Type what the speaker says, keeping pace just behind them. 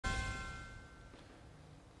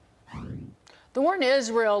The war in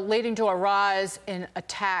Israel leading to a rise in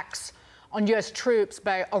attacks on U.S. troops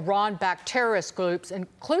by Iran-backed terrorist groups,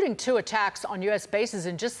 including 2 attacks on U.S. bases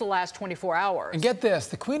in just the last 24 hours. And get this,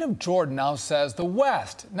 the Queen of Jordan now says the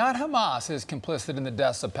West, not Hamas, is complicit in the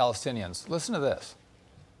deaths of Palestinians. Listen to this.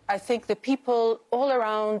 I think the people all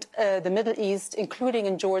around the Middle East, including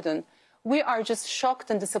in Jordan, we are just shocked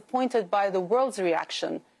and disappointed by the world's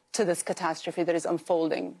reaction to this catastrophe that is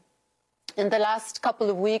unfolding. In the last couple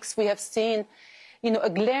of weeks, we have seen, a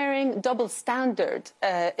glaring double standard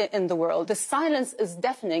in the world. The silence is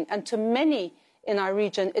deafening, and to many in our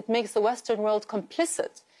region, it makes the Western world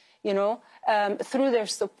complicit, through their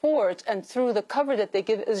support and through the cover that they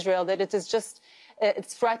give Israel, that it is just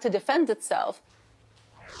its right to defend itself.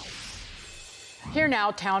 Here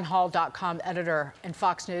now, townhall.com editor and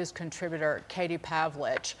Fox News contributor Katie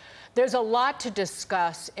Pavlich. There's a lot to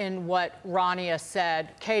discuss in what Rania said.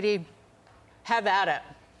 Katie, have at it.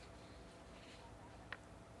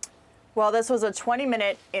 Well, this was a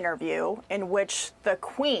 20-minute interview in which the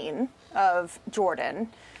Queen of Jordan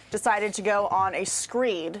decided to go on a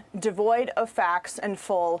screed devoid of facts and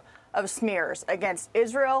full of smears against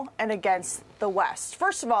Israel and against the West.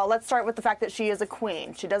 First of all, let's start with the fact that she is a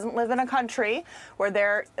queen. She doesn't live in a country where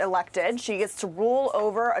they're elected. She gets to rule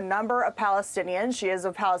over a number of Palestinians. She is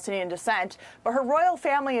of Palestinian descent, but her royal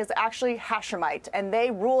family is actually Hashemite, and they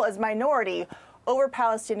rule as minority over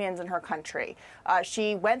Palestinians in her country.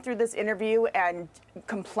 She went through this interview and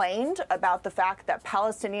complained about the fact that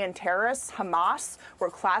Palestinian terrorists, Hamas, were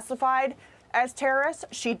classified as terrorists.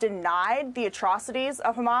 She denied the atrocities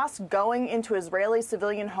of Hamas going into Israeli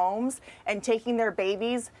civilian homes and taking their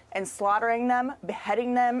babies and slaughtering them,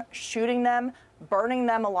 beheading them, shooting them, burning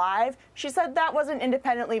them alive. She said that wasn't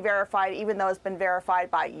independently verified, even though it's been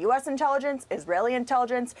verified by U.S. intelligence, Israeli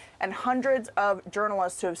intelligence, and hundreds of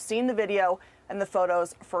journalists who have seen the video and the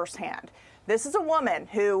photos firsthand. This is a woman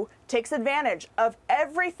who takes advantage of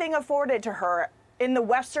everything afforded to her in the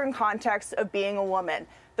Western context of being a woman.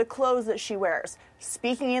 The clothes that she wears,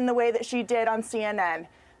 speaking in the way that she did on CNN,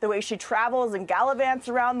 the way she travels and gallivants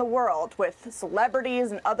around the world with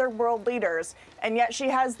celebrities and other world leaders, and yet she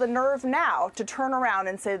has the nerve now to turn around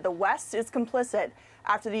and say the West is complicit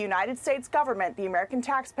after the United States government, the American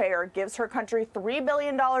taxpayer, gives her country $3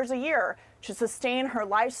 billion a year to sustain her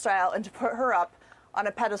lifestyle and to put her up on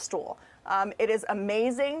a pedestal. It is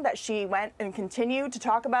amazing that she went and continued to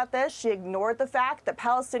talk about this. She ignored the fact that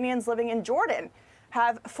Palestinians living in Jordan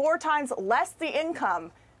have 4 times less the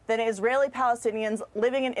income than Israeli Palestinians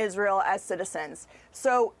living in Israel as citizens.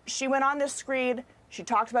 So she went on this screed. She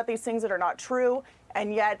talked about these things that are not true,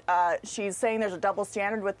 and yet she's saying there's a double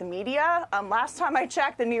standard with the media. Last time I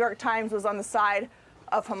checked, the New York Times was on the side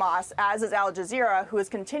of Hamas, as is Al Jazeera, who is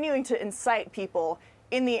continuing to incite people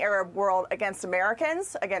in the Arab world against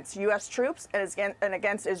Americans, against U.S. troops, and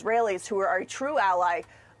against Israelis, who are a true ally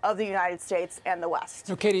of the United States and the West.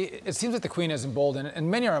 So, Katie, it seems that the Queen is emboldened, and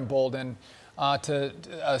many are emboldened to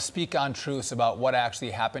speak on truths about what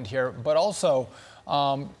actually happened here, but also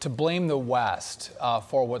to blame the West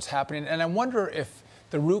for what's happening. And I wonder if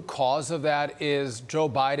the root cause of that is Joe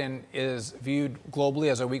Biden is viewed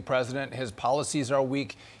globally as a weak president. His policies are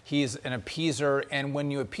weak. He's an appeaser. And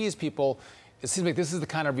when you appease people, it seems like this is the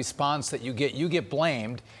kind of response that you get. You get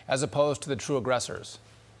blamed as opposed to the true aggressors.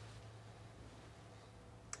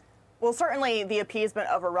 Well, certainly the appeasement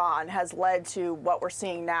of Iran has led to what we're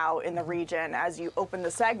seeing now in the region. As you open the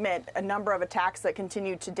segment, a number of attacks that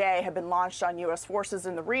continue today have been launched on U.S. forces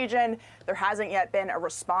in the region. There hasn't yet been a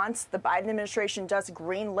response. The Biden administration just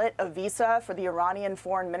greenlit a visa for the Iranian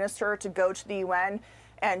foreign minister to go to the UN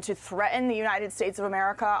and to threaten the United States of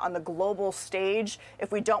America on the global stage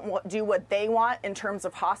if we don't do what they want in terms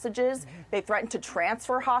of hostages. They threaten to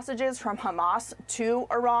transfer hostages from Hamas to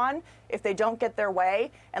Iran if they don't get their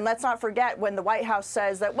way. And let's not forget, when the White House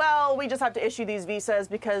says that, well, we just have to issue these visas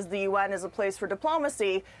because the UN is a place for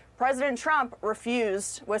diplomacy, President Trump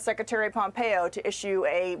refused, with Secretary Pompeo, to issue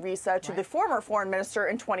a visa to the former foreign minister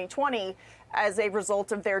in 2020 as a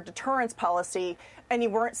result of their deterrence policy. And you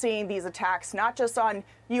weren't seeing these attacks, not just on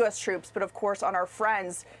U.S. troops, but of course on our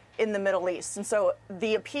friends in the Middle East. And so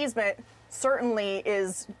the appeasement certainly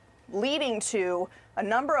is leading to a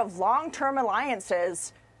number of long-term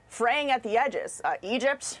alliances fraying at the edges.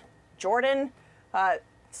 Egypt, Jordan,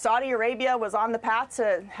 Saudi Arabia was on the path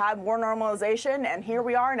to have more normalization, and here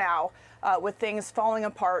we are now with things falling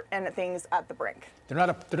apart and things at the brink. They're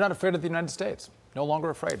not afraid of the United States. No longer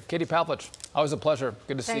afraid. Katie Pavlich, always a pleasure.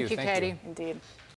 Good to see you. Thank you, Katie. Indeed.